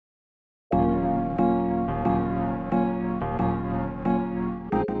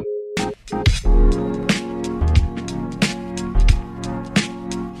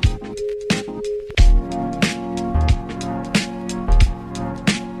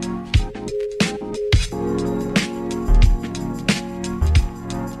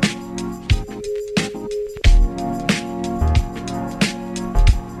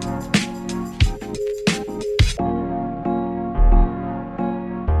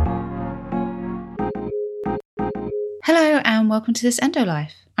Hello and welcome to this Endo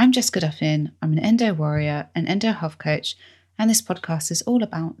Life. I'm Jessica Duffin. I'm an endo warrior, an endo health coach, and this podcast is all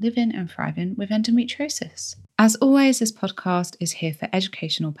about living and thriving with endometriosis. As always, this podcast is here for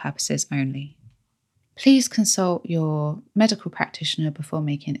educational purposes only. Please consult your medical practitioner before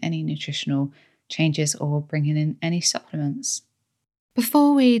making any nutritional changes or bringing in any supplements.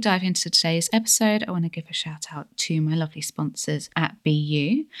 Before we dive into today's episode, I want to give a shout out to my lovely sponsors at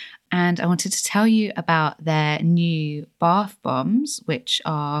BU. And I wanted to tell you about their new bath bombs, which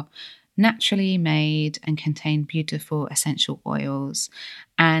are naturally made and contain beautiful essential oils.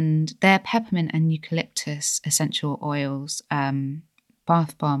 And their peppermint and eucalyptus essential oils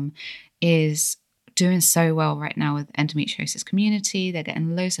bath bomb is doing so well right now with endometriosis community. They're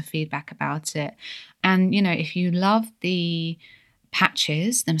getting loads of feedback about it. And, if you love the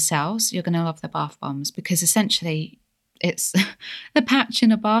patches themselves, you're going to love the bath bombs because essentially it's the patch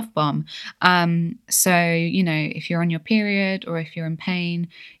in a bath bomb. So, if you're on your period or if you're in pain,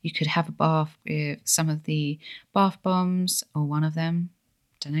 you could have a bath with some of the bath bombs or one of them.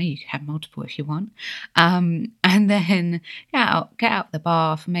 I don't know, you could have multiple if you want. And then get out the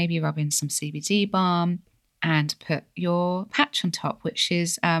bath, maybe rub in some CBD balm and put your patch on top, which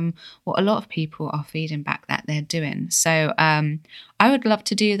is what a lot of people are feeding back that they're doing. So I would love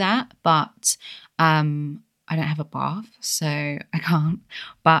to do that, but I don't have a bath, so I can't.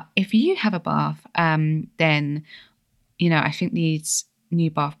 But if you have a bath, then, I think these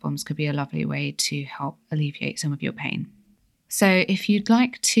new bath bombs could be a lovely way to help alleviate some of your pain. So if you'd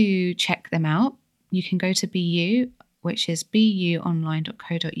like to check them out, you can go to BU, which is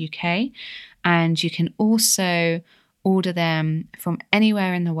buonline.co.uk. And you can also order them from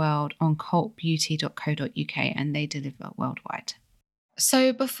anywhere in the world on cultbeauty.co.uk, and they deliver worldwide.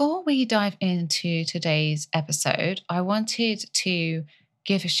 So before we dive into today's episode, I wanted to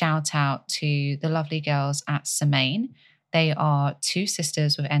give a shout out to the lovely girls at Semaine. They are two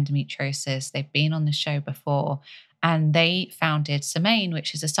sisters with endometriosis. They've been on the show before, and they founded Semaine,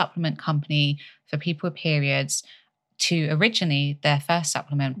 which is a supplement company for people with periods. Originally, their first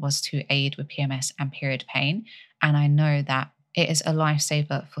supplement was to aid with PMS and period pain. And I know that it is a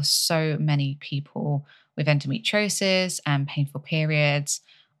lifesaver for so many people with endometriosis and painful periods.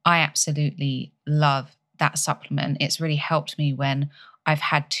 I absolutely love that supplement. It's really helped me when I've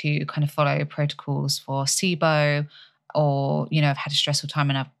had to kind of follow protocols for SIBO, or, I've had a stressful time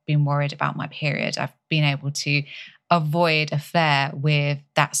and I've been worried about my period. I've been able to avoid a flare with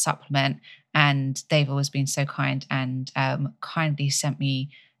that supplement. And they've always been so kind and kindly sent me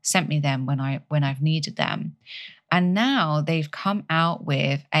them when I've needed them. And now they've come out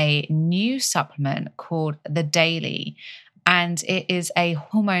with a new supplement called the Daily, and it is a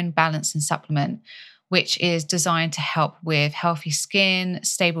hormone balancing supplement which is designed to help with healthy skin,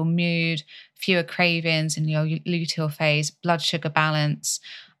 stable mood, fewer cravings in your luteal phase, blood sugar balance.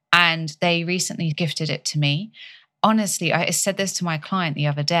 And they recently gifted it to me. Honestly, I said this to my client the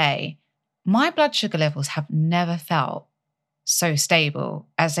other day. My blood sugar levels have never felt so stable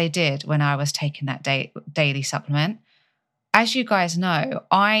as they did when I was taking that daily supplement. As you guys know,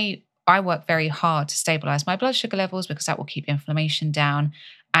 I work very hard to stabilize my blood sugar levels because that will keep inflammation down,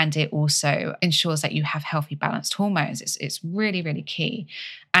 and it also ensures that you have healthy, balanced hormones. It's really, really key.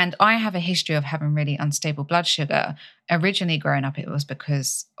 And I have a history of having really unstable blood sugar. Originally growing up, it was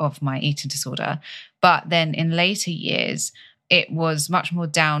because of my eating disorder. But then in later years, it was much more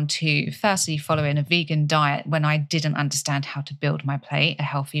down to, firstly, following a vegan diet when I didn't understand how to build my plate, a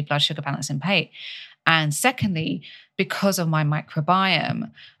healthy blood sugar balancing plate. And secondly, because of my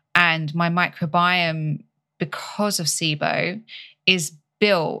microbiome. And my microbiome, because of SIBO, is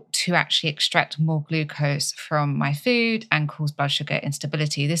built to actually extract more glucose from my food and cause blood sugar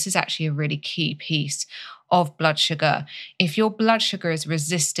instability. This is actually a really key piece of blood sugar. If your blood sugar is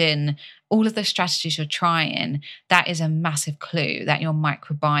resisting all of the strategies you're trying, that is a massive clue that your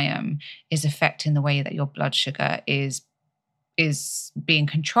microbiome is affecting the way that your blood sugar is being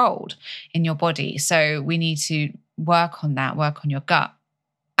controlled in your body. So we need to work on that, work on your gut.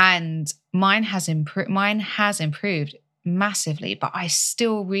 And mine has improved massively, but I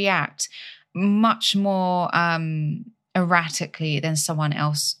still react much more erratically than someone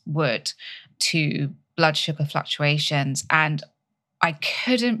else would to blood sugar fluctuations. And I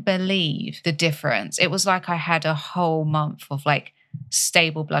couldn't believe the difference. It was like I had a whole month of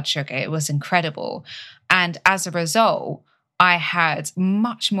stable blood sugar. It was incredible. And as a result, I had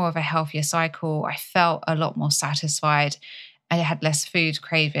much more of a healthier cycle. I felt a lot more satisfied. I had less food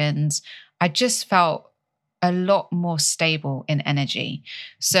cravings. I just felt a lot more stable in energy.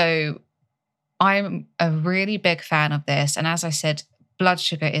 So I'm a really big fan of this. And as I said, blood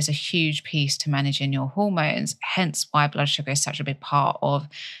sugar is a huge piece to managing your hormones, hence why blood sugar is such a big part of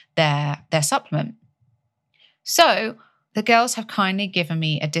their supplement. So the girls have kindly given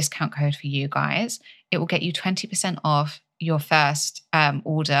me a discount code for you guys. It will get you 20% off your first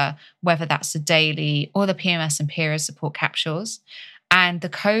order, whether that's the daily or the PMS and period support capsules. And the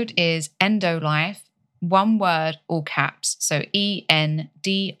code is ENDOLIFE, one word, all caps. So ENDOLIFE.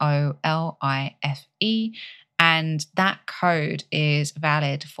 And that code is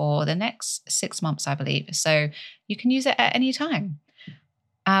valid for the next 6 months, I believe. So you can use it at any time.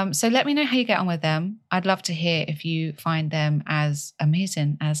 So let me know how you get on with them. I'd love to hear if you find them as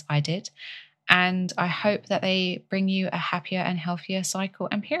amazing as I did. And I hope that they bring you a happier and healthier cycle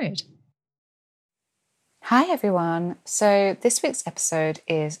and period. Hi, everyone. So this week's episode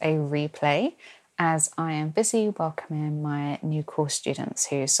is a replay as I am busy welcoming my new course students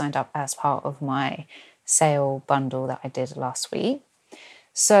who signed up as part of my sale bundle that I did last week.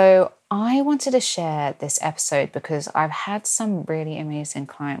 So I wanted to share this episode because I've had some really amazing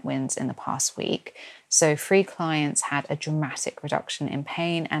client wins in the past week. So 3 clients had a dramatic reduction in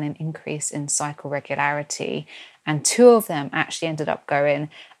pain and an increase in cycle regularity. And 2 of them actually ended up going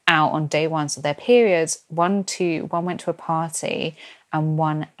out on day 1 of their periods. One went to a party and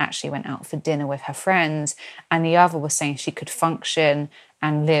one actually went out for dinner with her friends. And the other was saying she could function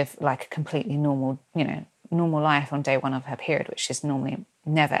and live like a completely normal life on day 1 of her period, which she's normally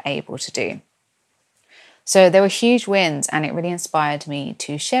never able to do. So there were huge wins, and it really inspired me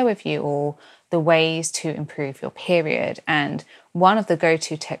to share with you all the ways to improve your period. And one of the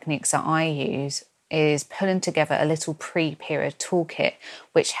go-to techniques that I use is putting together a little pre-period toolkit,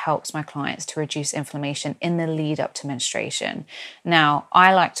 which helps my clients to reduce inflammation in the lead up to menstruation. Now,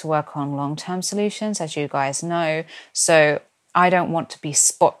 I like to work on long-term solutions, as you guys know. So I don't want to be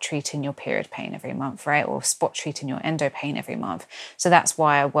spot treating your period pain every month, right? Or spot treating your endo pain every month. So that's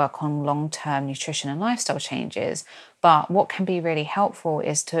why I work on long-term nutrition and lifestyle changes. But what can be really helpful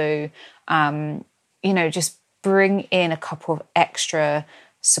is to, just bring in a couple of extra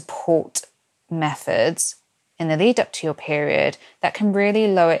support methods in the lead up to your period that can really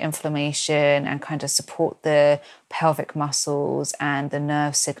lower inflammation and kind of support the pelvic muscles and the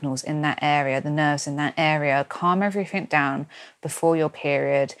nerve signals in that area, the nerves in that area, calm everything down before your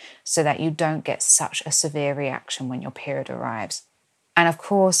period so that you don't get such a severe reaction when your period arrives. And of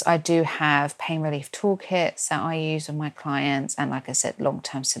course, I do have pain relief toolkits that I use with my clients and, like I said,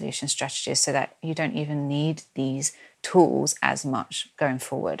 long-term solution strategies so that you don't even need these tools as much going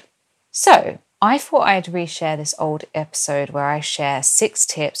forward. So I thought I'd reshare this old episode where I share 6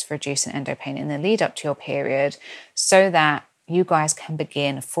 tips for reducing endo pain in the lead up to your period so that you guys can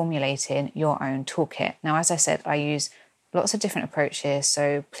begin formulating your own toolkit. Now, as I said, I use lots of different approaches.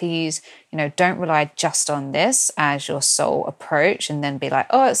 So please, don't rely just on this as your sole approach and then be like,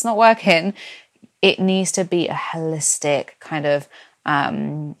 oh, it's not working. It needs to be a holistic kind of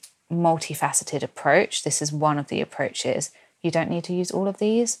multifaceted approach. This is one of the approaches. You don't need to use all of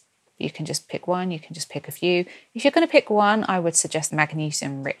these. You can just pick one. You can just pick a few. If you're going to pick one, I would suggest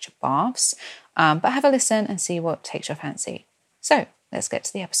magnesium-rich baths. But have a listen and see what takes your fancy. So let's get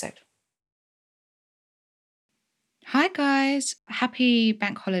to the episode. Hi guys. Happy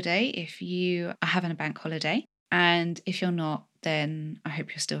bank holiday if you are having a bank holiday. And if you're not, then I hope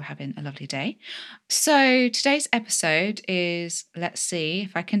you're still having a lovely day. So today's episode is, let's see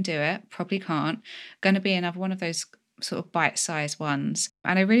if I can do it. Probably can't. Going to be another one of those sort of bite-sized ones.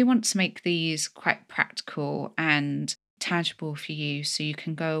 And I really want to make these quite practical and tangible for you so you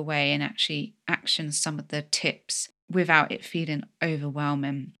can go away and actually action some of the tips without it feeling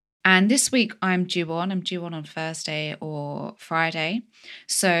overwhelming. And this week I'm due on Thursday or Friday.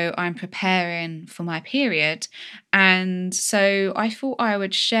 So I'm preparing for my period. And so I thought I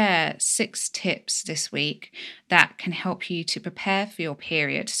would share 6 tips this week that can help you to prepare for your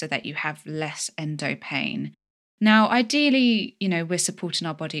period so that you have less endo pain. Now, ideally, we're supporting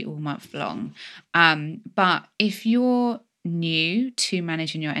our body all month long. But if you're new to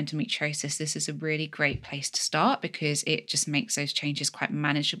managing your endometriosis, this is a really great place to start because it just makes those changes quite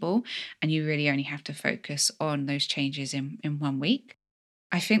manageable and you really only have to focus on those changes in 1 week.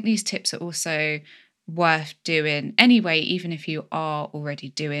 I think these tips are also worth doing anyway, even if you are already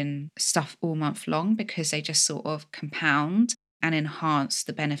doing stuff all month long, because they just sort of compound and enhance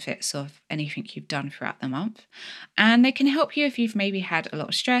the benefits of anything you've done throughout the month. And they can help you if you've maybe had a lot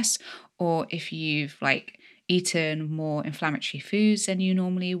of stress or if you've eaten more inflammatory foods than you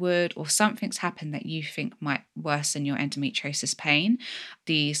normally would, or something's happened that you think might worsen your endometriosis pain.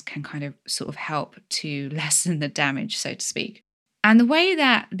 These can kind of sort of help to lessen the damage, so to speak. And the way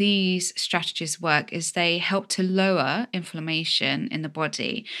that these strategies work is they help to lower inflammation in the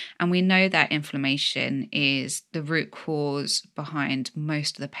body. And we know that inflammation is the root cause behind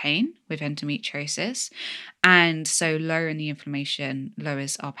most of the pain with endometriosis. And so lowering the inflammation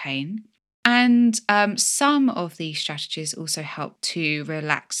lowers our pain. And some of these strategies also help to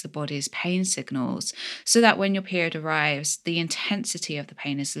relax the body's pain signals so that when your period arrives, the intensity of the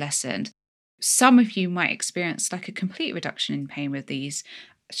pain is lessened. Some of you might experience like a complete reduction in pain with these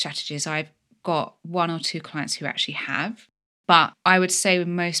strategies. I've got one or two clients who actually have. But I would say with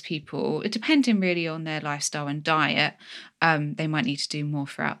most people, it depending really on their lifestyle and diet, they might need to do more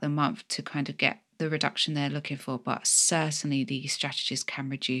throughout the month to kind of get the reduction they're looking for. But certainly these strategies can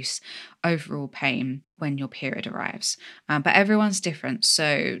reduce overall pain when your period arrives. But everyone's different.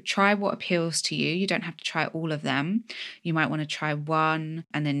 So try what appeals to you. You don't have to try all of them. You might want to try one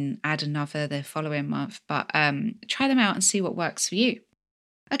and then add another the following month. But try them out and see what works for you.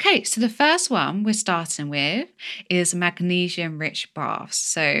 Okay, so the first one we're starting with is magnesium rich baths.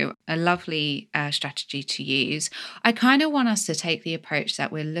 So, a lovely strategy to use. I kind of want us to take the approach that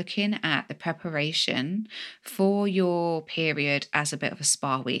we're looking at the preparation for your period as a bit of a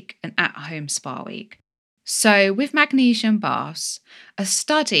spa week, an at home spa week. So, with magnesium baths, a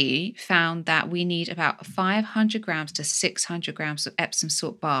study found that we need about 500 grams to 600 grams of Epsom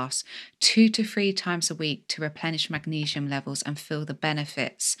salt baths 2 to 3 times a week to replenish magnesium levels and feel the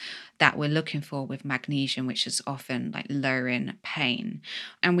benefits that we're looking for with magnesium, which is often like lowering pain.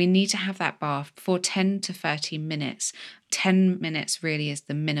 And we need to have that bath for 10 to 30 minutes. 10 minutes really is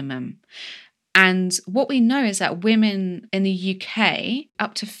the minimum. And what we know is that women in the UK,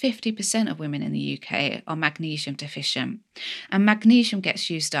 up to 50% of women in the UK are magnesium deficient. And magnesium gets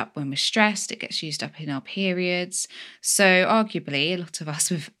used up when we're stressed, it gets used up in our periods. So, arguably, a lot of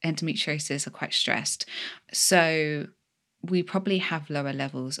us with endometriosis are quite stressed. So, we probably have lower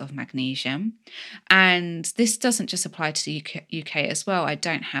levels of magnesium. And this doesn't just apply to the UK as well. I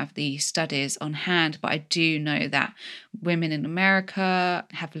don't have the studies on hand, but I do know that women in America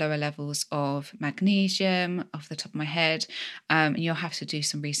have lower levels of magnesium off the top of my head. And you'll have to do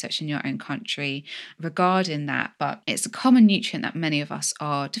some research in your own country regarding that. But it's a common nutrient that many of us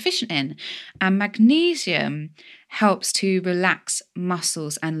are deficient in. And magnesium helps to relax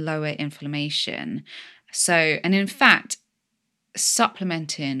muscles and lower inflammation. So, and in fact,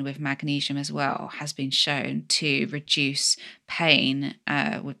 supplementing with magnesium as well has been shown to reduce pain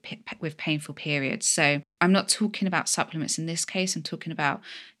with painful periods. So I'm not talking about supplements in this case. I'm talking about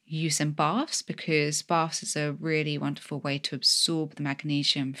using baths, because baths is a really wonderful way to absorb the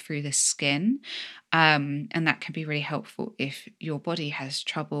magnesium through the skin. And that can be really helpful if your body has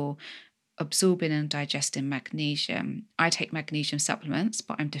trouble absorbing and digesting magnesium. I take magnesium supplements,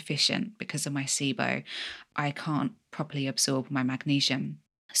 but I'm deficient because of my SIBO. I can't properly absorb my magnesium.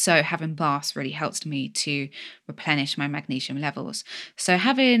 So having baths really helps me to replenish my magnesium levels. So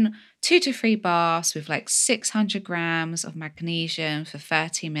having 2 to 3 baths with like 600 grams of magnesium for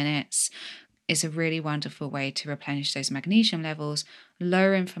 30 minutes is a really wonderful way to replenish those magnesium levels,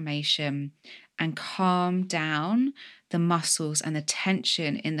 lower inflammation, and calm down the muscles and the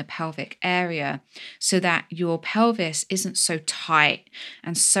tension in the pelvic area so that your pelvis isn't so tight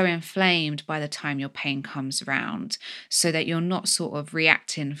and so inflamed by the time your pain comes around, so that you're not sort of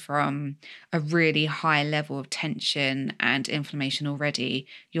reacting from a really high level of tension and inflammation already.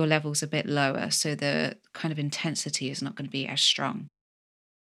 Your level's a bit lower, so the kind of intensity is not going to be as strong.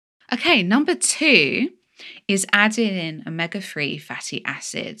 Okay, number 2 is adding in omega-3 fatty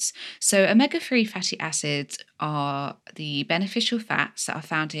acids. So omega-3 fatty acids are the beneficial fats that are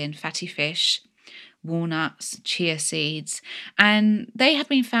found in fatty fish, walnuts, chia seeds, and they have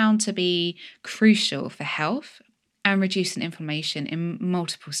been found to be crucial for health and reducing inflammation in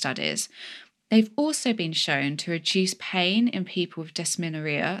multiple studies. They've also been shown to reduce pain in people with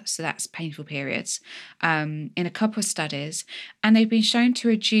dysmenorrhea, so that's painful periods, in a couple of studies, and they've been shown to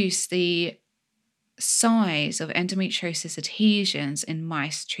reduce the size of endometriosis adhesions in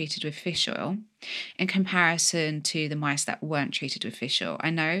mice treated with fish oil in comparison to the mice that weren't treated with fish oil. I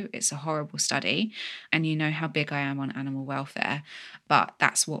know it's a horrible study, and you know how big I am on animal welfare, but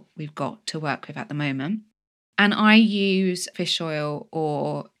that's what we've got to work with at the moment. And I use fish oil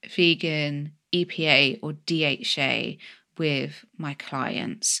or vegan EPA or DHA with my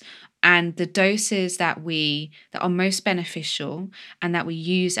clients. And the doses that are most beneficial and that we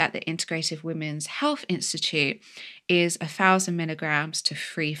use at the Integrative Women's Health Institute is 1,000 milligrams to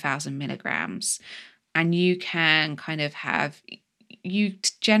 3,000 milligrams. And you can kind of you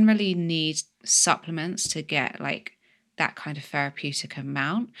generally need supplements to get like that kind of therapeutic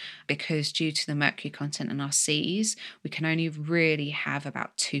amount, because due to the mercury content in our seas, we can only really have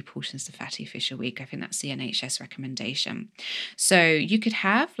about 2 portions of fatty fish a week. I think that's the NHS recommendation. So you could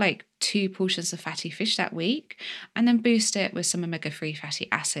have like 2 portions of fatty fish that week, and then boost it with some omega-3 fatty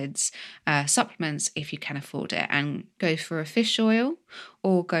acids supplements if you can afford it, and go for a fish oil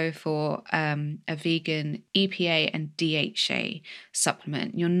or go for a vegan EPA and DHA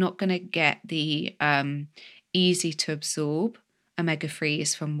supplement. You're not going to get the easy to absorb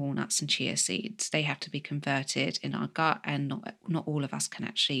omega-3s from walnuts and chia seeds. They have to be converted in our gut, and not all of us can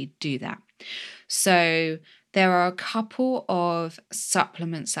actually do that. So there are a couple of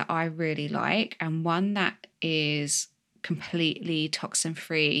supplements that I really like, and one that is completely toxin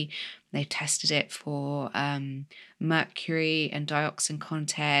free. They've tested it for mercury and dioxin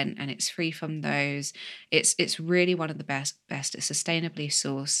content, and it's free from those. It's really one of the best. It's sustainably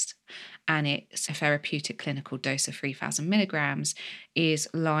sourced, and it's a therapeutic clinical dose of 3,000 milligrams, is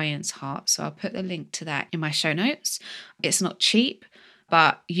Lion's Heart. So I'll put the link to that in my show notes. It's not cheap,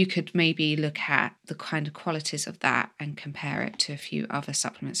 but you could maybe look at the kind of qualities of that and compare it to a few other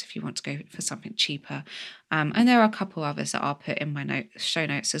supplements if you want to go for something cheaper. And there are a couple others that I'll put in my show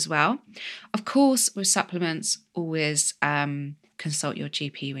notes as well. Of course, with supplements, always consult your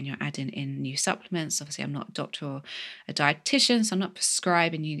GP when you're adding in new supplements. Obviously, I'm not a doctor or a dietitian, so I'm not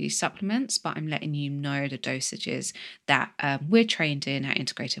prescribing you these supplements, but I'm letting you know the dosages that we're trained in at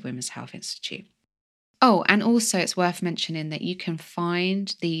Integrated Women's Health Institute. Oh, and also it's worth mentioning that you can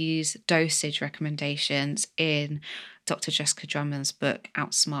find these dosage recommendations in Dr. Jessica Drummond's book,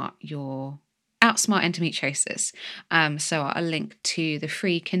 Outsmart Endometriosis. So I'll link to the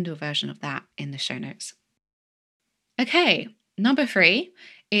free Kindle version of that in the show notes. Okay, number 3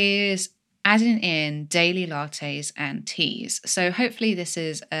 is adding in daily lattes and teas. So hopefully this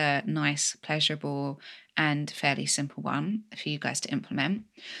is a nice, pleasurable and fairly simple one for you guys to implement.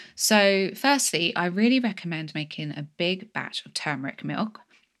 So firstly, I really recommend making a big batch of turmeric milk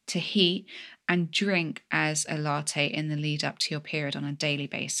to heat and drink as a latte in the lead up to your period on a daily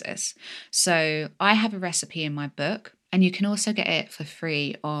basis. So I have a recipe in my book, and you can also get it for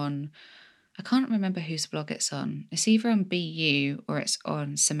free on, I can't remember whose blog it's on. It's either on BU or it's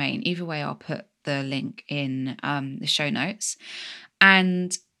on Semaine. Either way, I'll put the link in the show notes.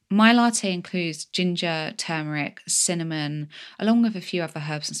 And my latte includes ginger, turmeric, cinnamon, along with a few other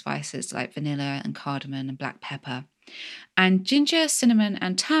herbs and spices like vanilla and cardamom and black pepper. And ginger, cinnamon,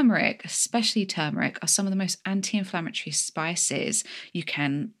 and turmeric, especially turmeric, are some of the most anti-inflammatory spices you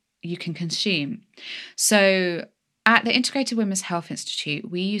can consume. So at the Integrated Women's Health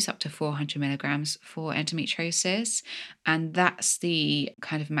Institute, we use up to 400 milligrams for endometriosis, and that's the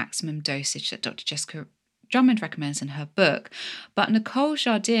kind of maximum dosage that Dr. Jessica Drummond recommends in her book. But Nicole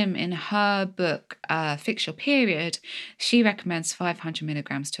Jardim, in her book, Fix Your Period, she recommends 500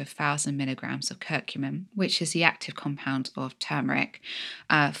 milligrams to 1,000 milligrams of curcumin, which is the active compound of turmeric,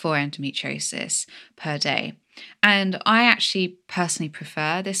 for endometriosis per day. And I actually personally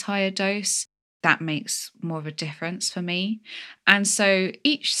prefer this higher dose. That makes more of a difference for me. And so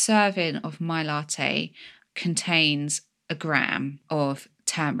each serving of my latte contains a gram of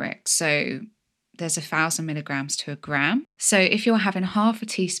turmeric. So there's 1,000 milligrams to a gram. So if you're having half a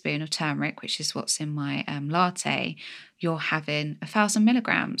teaspoon of turmeric, which is what's in my latte, you're having 1,000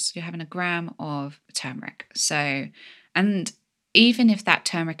 milligrams. You're having a gram of turmeric. So, and even if that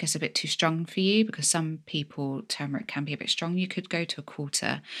turmeric is a bit too strong for you, because some people, turmeric can be a bit strong, you could go to a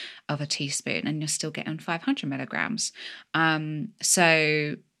quarter of a teaspoon and you're still getting 500 milligrams.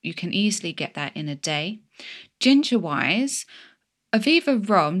 So you can easily get that in a day. Ginger-wise, Aviva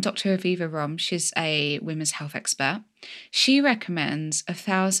Romm, Dr. Aviva Romm, she's a women's health expert. She recommends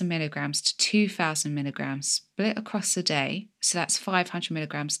 1,000 milligrams to 2,000 milligrams split across the day. So that's 500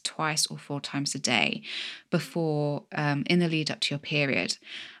 milligrams twice or 4 times a day before, in the lead up to your period.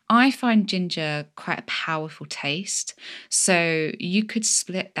 I find ginger quite a powerful taste. So you could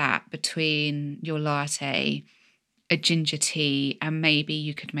split that between your latte, a ginger tea, and maybe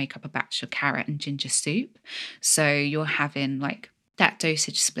you could make up a batch of carrot and ginger soup. So you're having like that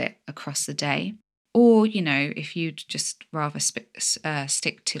dosage split across the day. Or, if you'd just rather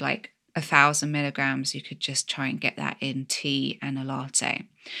stick to like 1,000 milligrams, you could just try and get that in tea and a latte.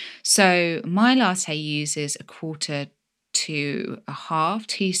 So my latte uses a quarter to a half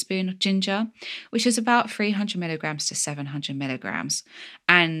teaspoon of ginger, which is about 300 milligrams to 700 milligrams.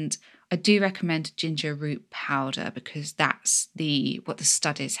 And I do recommend ginger root powder because that's what the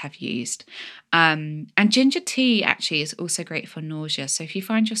studies have used. And ginger tea actually is also great for nausea. So if you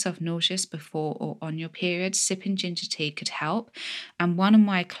find yourself nauseous before or on your period, sipping ginger tea could help. And one of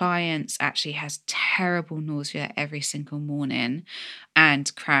my clients actually has terrible nausea every single morning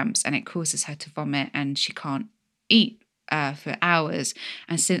and cramps, and it causes her to vomit and she can't eat for hours.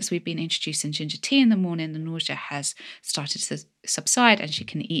 And since we've been introducing ginger tea in the morning, the nausea has started to subside and she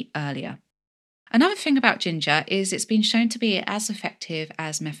can eat earlier. Another thing about ginger is it's been shown to be as effective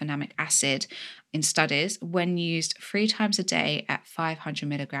as mefenamic acid in studies when used 3 times a day at 500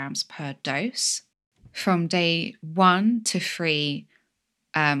 milligrams per dose from day 1 to 3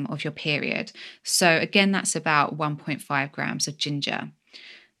 of your period. So again, that's about 1.5 grams of ginger.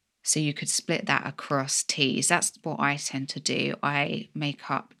 So you could split that across teas. That's what I tend to do. I make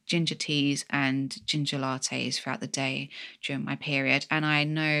up ginger teas and ginger lattes throughout the day during my period. And I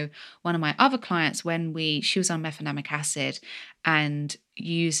know one of my other clients, she was on mefenamic acid, and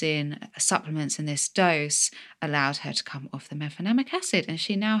using supplements in this dose allowed her to come off the mefenamic acid. And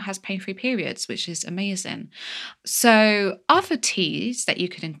she now has pain-free periods, which is amazing. So other teas that you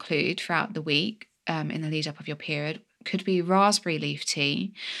could include throughout the week in the lead up of your period could be raspberry leaf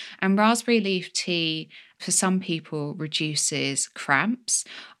tea. And raspberry leaf tea, for some people, reduces cramps.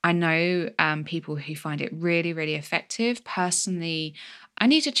 I know people who find it really, really effective. Personally, I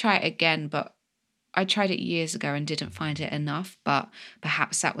need to try it again, but I tried it years ago and didn't find it enough. But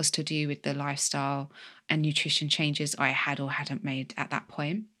perhaps that was to do with the lifestyle and nutrition changes I had or hadn't made at that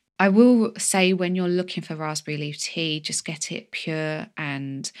point. I will say when you're looking for raspberry leaf tea, just get it pure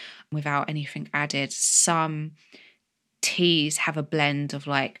and without anything added. Some teas have a blend of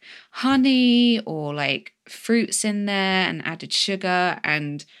like honey or like fruits in there and added sugar,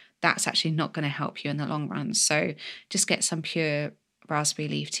 and that's actually not going to help you in the long run. So just get some pure raspberry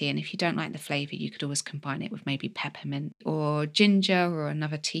leaf tea, and if you don't like the flavor, you could always combine it with maybe peppermint or ginger or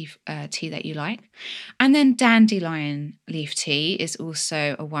another tea that you like. And then dandelion leaf tea is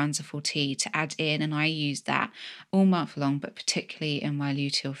also a wonderful tea to add in, and I use that all month long, but particularly in my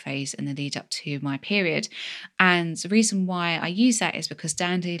luteal phase in the lead up to my period. And the reason why I use that is because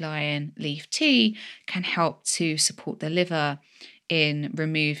dandelion leaf tea can help to support the liver in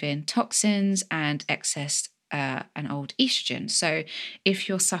removing toxins and excess and old estrogen. So if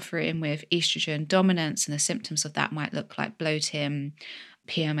you're suffering with estrogen dominance, and the symptoms of that might look like bloating,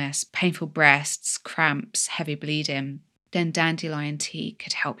 PMS, painful breasts, cramps, heavy bleeding, then dandelion tea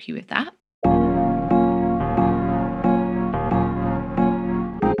could help you with that.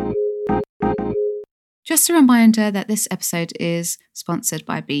 Just a reminder that this episode is sponsored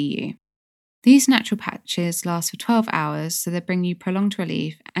by BU. These natural patches last for 12 hours, so they bring you prolonged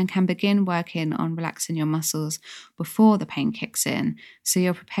relief and can begin working on relaxing your muscles before the pain kicks in, so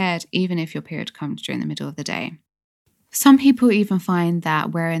you're prepared even if your period comes during the middle of the day. Some people even find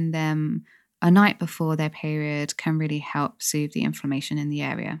that wearing them a night before their period can really help soothe the inflammation in the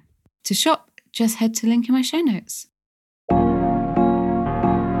area. To shop, just head to the link in my show notes.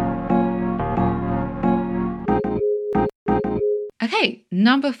 Okay,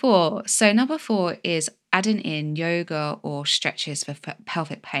 number 4. So number 4 is adding in yoga or stretches for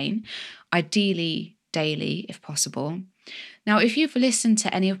pelvic pain, ideally daily if possible. Now, if you've listened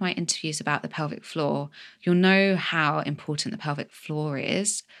to any of my interviews about the pelvic floor, you'll know how important the pelvic floor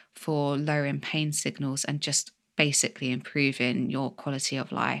is for lowering pain signals and just basically improving your quality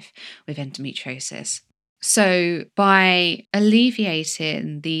of life with endometriosis. So by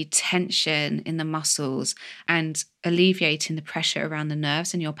alleviating the tension in the muscles and alleviating the pressure around the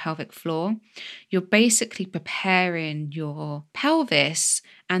nerves in your pelvic floor, you're basically preparing your pelvis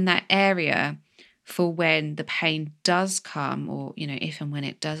and that area for when the pain does come, or, if and when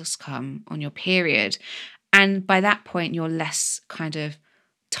it does come on your period. And by that point, you're less kind of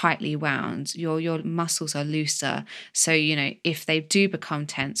tightly wound, your muscles are looser. So, if they do become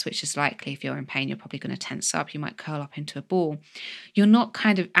tense, which is likely, if you're in pain, you're probably going to tense up, you might curl up into a ball. You're not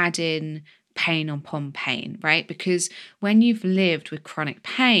kind of adding pain upon pain, right? Because when you've lived with chronic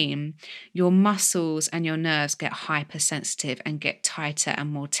pain, your muscles and your nerves get hypersensitive and get tighter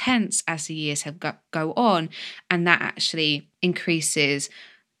and more tense as the years have go on, and that actually increases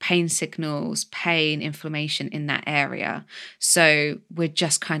pain signals, pain, inflammation in that area. So we're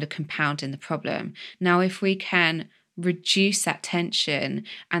just kind of compounding the problem. Now, if we can reduce that tension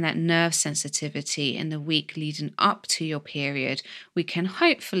and that nerve sensitivity in the week leading up to your period, we can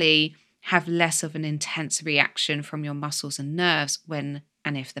hopefully have less of an intense reaction from your muscles and nerves when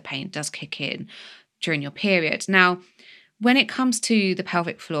and if the pain does kick in during your period. Now, when it comes to the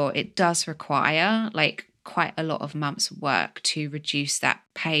pelvic floor, it does require quite a lot of months' work to reduce that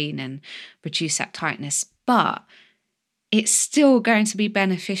pain and reduce that tightness. But it's still going to be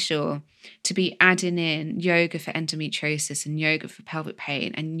beneficial to be adding in yoga for endometriosis and yoga for pelvic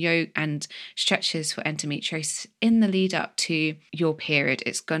pain and yoga and stretches for endometriosis in the lead up to your period.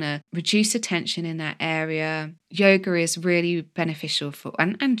 It's going to reduce the tension in that area. Yoga is really beneficial for,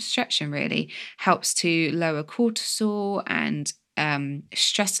 and stretching really helps to lower cortisol and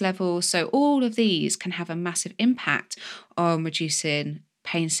stress levels. So all of these can have a massive impact on reducing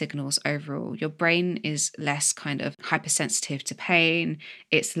pain signals overall. Your brain is less kind of hypersensitive to pain,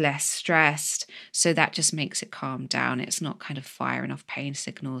 it's less stressed, so that just makes it calm down. It's not kind of firing off pain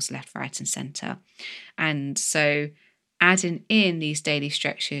signals left, right, and center. And so adding in these daily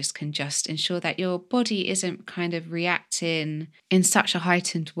stretches can just ensure that your body isn't kind of reacting in such a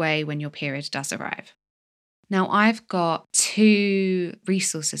heightened way when your period does arrive. Now, I've got 2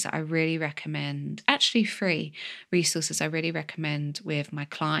 resources that I really recommend, actually 3 resources I really recommend with my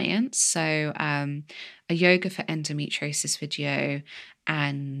clients. So, a yoga for endometriosis video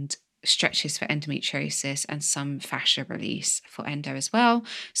and stretches for endometriosis and some fascia release for endo as well.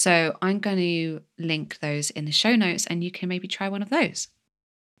 So, I'm going to link those in the show notes and you can maybe try one of those.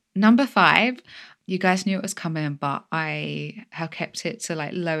 Number 5, you guys knew it was coming, but I have kept it to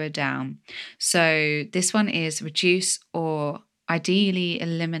like lower down. So this one is reduce or ideally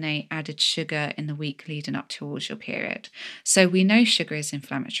eliminate added sugar in the week leading up towards your period. So we know sugar is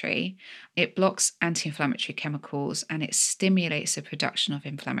inflammatory. It blocks anti-inflammatory chemicals and it stimulates the production of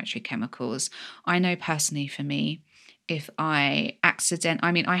inflammatory chemicals. I know personally for me, if I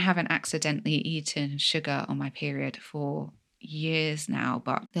haven't accidentally eaten sugar on my period for years now,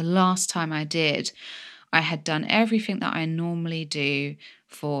 but the last time I did, I had done everything that I normally do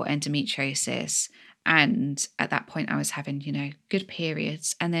for endometriosis. And at that point, I was having, good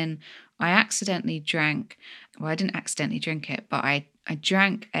periods. And then I accidentally drank, well, I didn't accidentally drink it, but I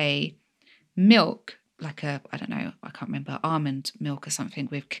drank a milk, like I can't remember, almond milk or something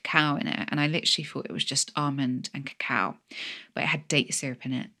with cacao in it. And I literally thought it was just almond and cacao, but it had date syrup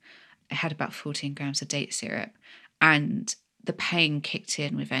in it. It had about 14 grams of date syrup. And the pain kicked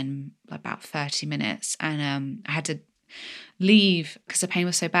in within about 30 minutes and I had to leave because the pain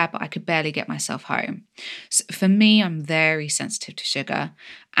was so bad, but I could barely get myself home. So for me, I'm very sensitive to sugar,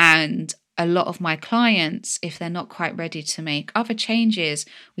 and a lot of my clients, if they're not quite ready to make other changes,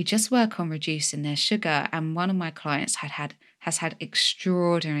 we just work on reducing their sugar. And one of my clients has had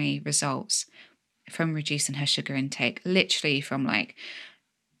extraordinary results from reducing her sugar intake, literally from like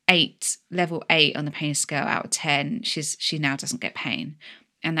level 8 on the pain scale out of 10, she now doesn't get pain.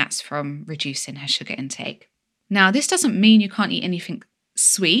 And that's from reducing her sugar intake. Now, this doesn't mean you can't eat anything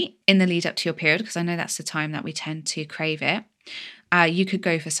sweet in the lead up to your period, because I know that's the time that we tend to crave it. You could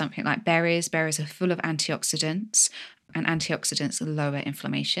go for something like berries. Berries are full of antioxidants, and antioxidants lower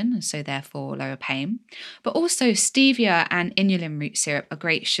inflammation, and so therefore lower pain. But also stevia and inulin root syrup are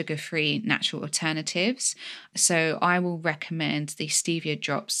great sugar-free natural alternatives. So I will recommend the stevia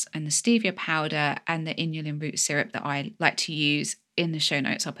drops and the stevia powder and the inulin root syrup that I like to use in the show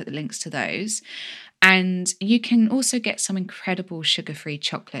notes. I'll put the links to those. And you can also get some incredible sugar-free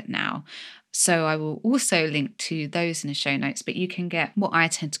chocolate now. So I will also link to those in the show notes, but you can get what I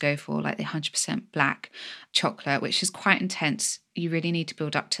tend to go for, like the 100% black chocolate, which is quite intense. You really need to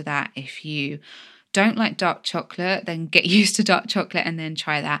build up to that. If you don't like dark chocolate, then get used to dark chocolate and then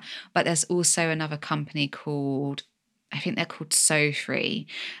try that. But there's also another company called, I think they're called So Free,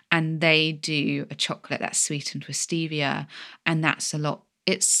 and they do a chocolate that's sweetened with stevia, and that's a lot.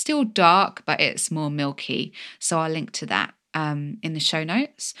 It's still dark, but it's more milky. So I'll link to that in the show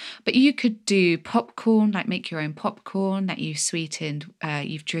notes. But you could do popcorn, like make your own popcorn that you've sweetened,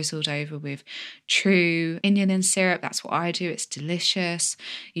 you've drizzled over with true inulin syrup. That's what I do. It's delicious.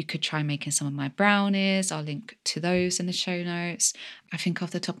 You could try making some of my brownies. I'll link to those in the show notes. I think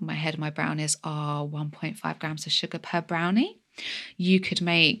off the top of my head, my brownies are 1.5 grams of sugar per brownie. You could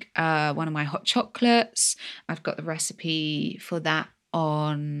make one of my hot chocolates. I've got the recipe for that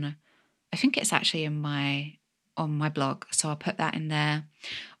on, I think it's actually on my blog, so I'll put that in there.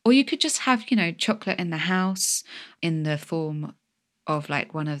 Or you could just have, chocolate in the house in the form of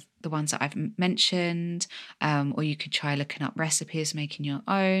like one of the ones that I've mentioned, or you could try looking up recipes, making your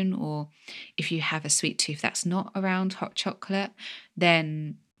own. Or if you have a sweet tooth that's not around hot chocolate,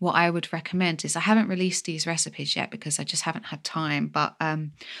 then what I would recommend is, I haven't released these recipes yet because I just haven't had time, but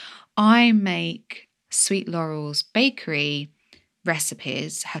I make Sweet Laurel's bakery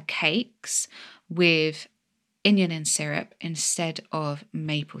recipes, her cakes, with inulin syrup instead of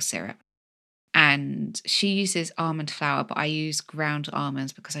maple syrup. And she uses almond flour, but I use ground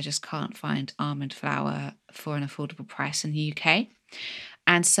almonds because I just can't find almond flour for an affordable price in the UK.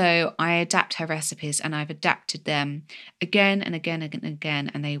 And so I adapt her recipes, and I've adapted them again and again and again,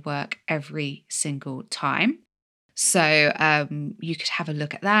 and they work every single time. So you could have a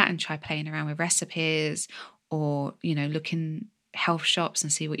look at that and try playing around with recipes, or, look in health shops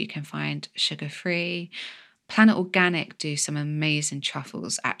and see what you can find sugar-free. Planet Organic do some amazing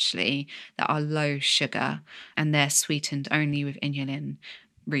truffles, actually, that are low sugar, and they're sweetened only with inulin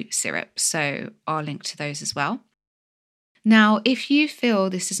root syrup. So I'll link to those as well. Now, if you feel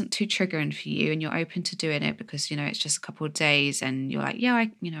this isn't too triggering for you and you're open to doing it because, it's just a couple of days and you're like, yeah,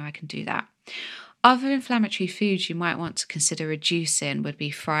 I can do that. Other inflammatory foods you might want to consider reducing would be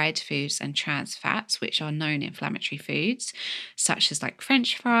fried foods and trans fats, which are known inflammatory foods, such as like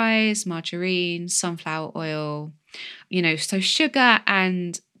French fries, margarine, sunflower oil. So sugar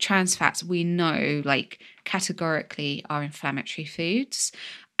and trans fats, we know, like, categorically are inflammatory foods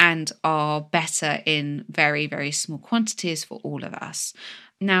and are better in very, very small quantities for all of us.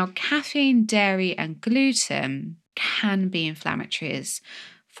 Now, caffeine, dairy, and gluten can be inflammatories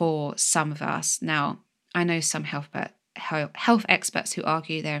for some of us. Now, I know some health experts who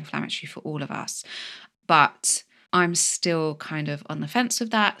argue they're inflammatory for all of us, but I'm still kind of on the fence with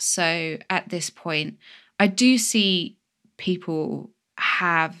that. So at this point, I do see people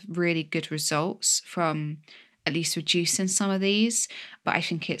have really good results from at least reducing some of these, but I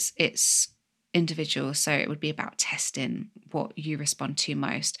think it's individual, so it would be about testing what you respond to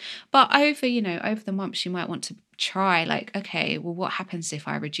most. But over the months, you might want to try, like, okay, well, what happens if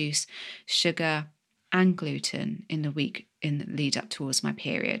I reduce sugar and gluten in the week in the lead up towards my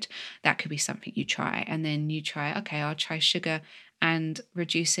period? That could be something you try. And then you try, okay, I'll try sugar and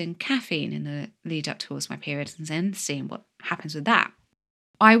reducing caffeine in the lead up towards my period, and then seeing what happens with that.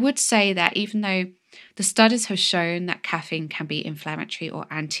 I would say that even though the studies have shown that caffeine can be inflammatory or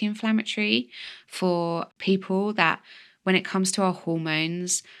anti-inflammatory for people, that when it comes to our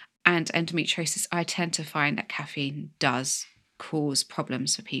hormones and endometriosis, I tend to find that caffeine does cause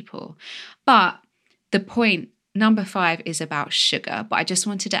problems for people. But the point number 5 is about sugar, but I just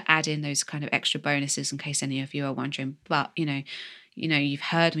wanted to add in those kind of extra bonuses in case any of you are wondering. But, you've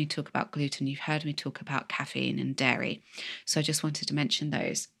heard me talk about gluten, you've heard me talk about caffeine and dairy. So I just wanted to mention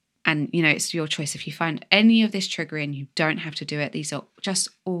those. And, it's your choice. If you find any of this triggering, you don't have to do it. These are just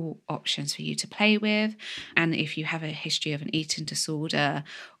all options for you to play with. And if you have a history of an eating disorder,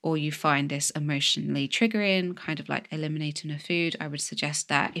 or you find this emotionally triggering, kind of like eliminating a food, I would suggest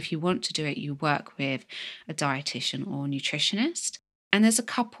that if you want to do it, you work with a dietitian or nutritionist. And there's a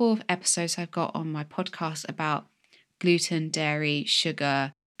couple of episodes I've got on my podcast about gluten, dairy,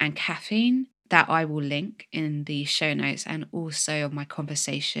 sugar, and caffeine that I will link in the show notes, and also on my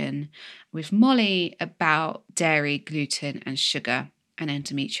conversation with Molly about dairy, gluten, and sugar and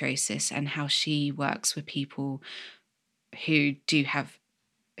endometriosis, and how she works with people who do have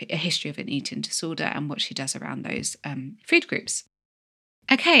a history of an eating disorder and what she does around those food groups.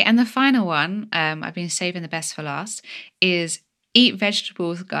 Okay, and the final one, I've been saving the best for last, is eat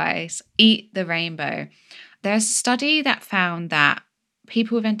vegetables, guys. Eat the rainbow. There's a study that found that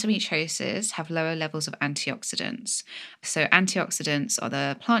people with endometriosis have lower levels of antioxidants. So antioxidants are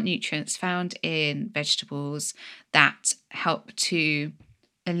the plant nutrients found in vegetables that help to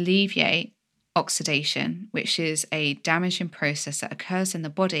alleviate oxidation, which is a damaging process that occurs in the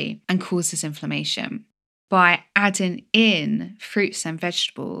body and causes inflammation. By adding in fruits and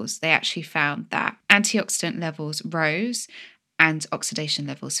vegetables, they actually found that antioxidant levels rose and oxidation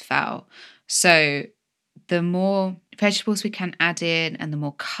levels fell. So the more vegetables we can add in and the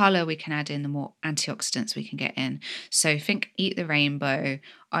more color we can add in, the more antioxidants we can get in. So think eat the rainbow.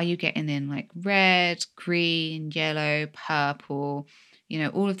 Are you getting in like red, green, yellow, purple,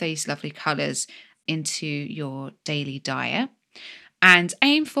 all of these lovely colors into your daily diet? And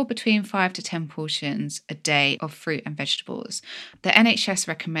aim for between 5 to 10 portions a day of fruit and vegetables. The NHS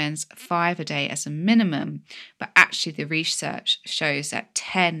recommends 5 a day as a minimum, but actually the research shows that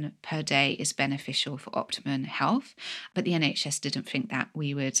 10 per day is beneficial for optimum health. But the NHS didn't think that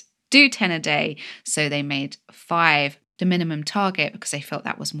we would do 10 a day, so they made 5 the minimum target because they felt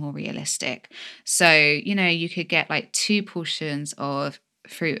that was more realistic. So, you could get like 2 portions of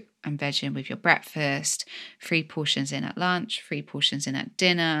fruit and veg in with your breakfast, 3 portions in at lunch, 3 portions in at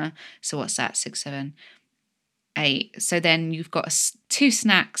dinner. So what's that? 6, 7, 8. So then you've got 2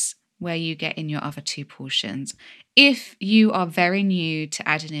 snacks where you get in your other 2 portions. If you are very new to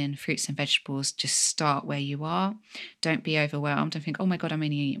adding in fruits and vegetables, just start where you are. Don't be overwhelmed and think, oh my God, I'm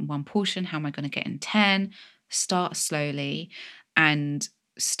only eating 1 portion. How am I going to get in 10? Start slowly and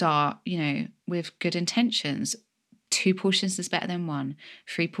start, with good intentions. 2 portions is better than 1.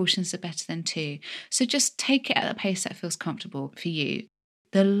 3 portions are better than 2. So just take it at a pace that feels comfortable for you.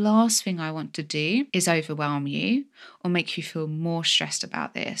 The last thing I want to do is overwhelm you or make you feel more stressed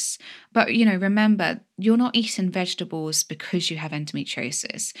about this. But, remember, you're not eating vegetables because you have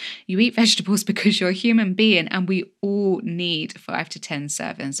endometriosis. You eat vegetables because you're a human being, and we all need 5 to 10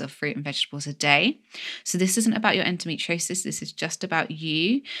 servings of fruit and vegetables a day. So this isn't about your endometriosis. This is just about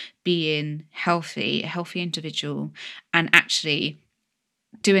you being healthy, a healthy individual, and actually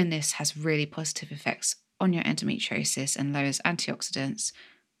doing this has really positive effects on your endometriosis and lowers antioxidants,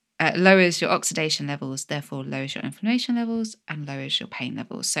 lowers your oxidation levels, therefore lowers your inflammation levels and lowers your pain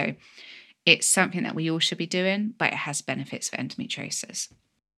levels. So it's something that we all should be doing, but it has benefits for endometriosis.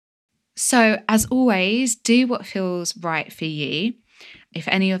 So as always, do what feels right for you. If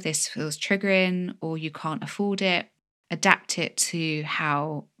any of this feels triggering or you can't afford it, adapt it to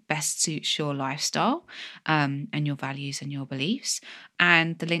how best suits your lifestyle and your values and your beliefs.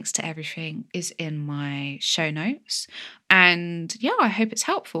 And the links to everything is in my show notes. And yeah, I hope it's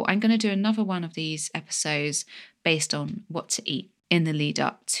helpful. I'm going to do another one of these episodes based on what to eat in the lead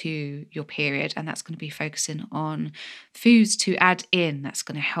up to your period. And that's going to be focusing on foods to add in that's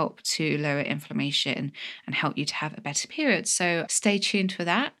going to help to lower inflammation and help you to have a better period. So stay tuned for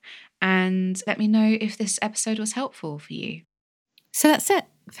that and let me know if this episode was helpful for you. So that's it.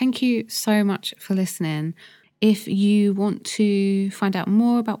 Thank you so much for listening. If you want to find out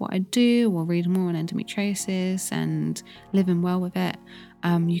more about what I do or read more on endometriosis and living well with it,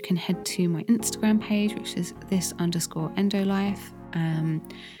 you can head to my Instagram page, which is this_endolife.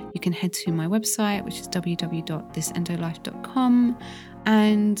 You can head to my website, which is www.thisendolife.com.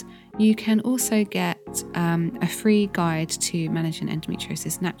 And you can also get a free guide to managing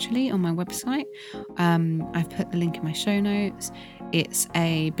endometriosis naturally on my website. I've put the link in my show notes. It's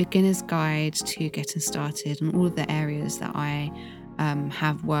a beginner's guide to getting started on all of the areas that I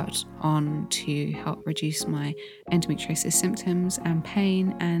have worked on to help reduce my endometriosis symptoms and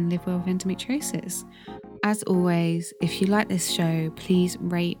pain and live well with endometriosis. As always, if you like this show, please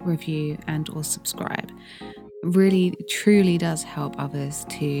rate, review, and or subscribe. Really, truly does help others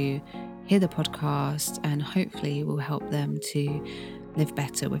to hear the podcast and hopefully will help them to live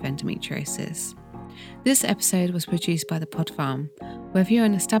better with endometriosis. This episode was produced by The Pod Farm. Whether you're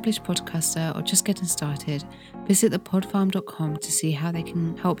an established podcaster or just getting started, visit thepodfarm.com to see how they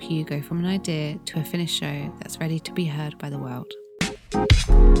can help you go from an idea to a finished show that's ready to be heard by the world.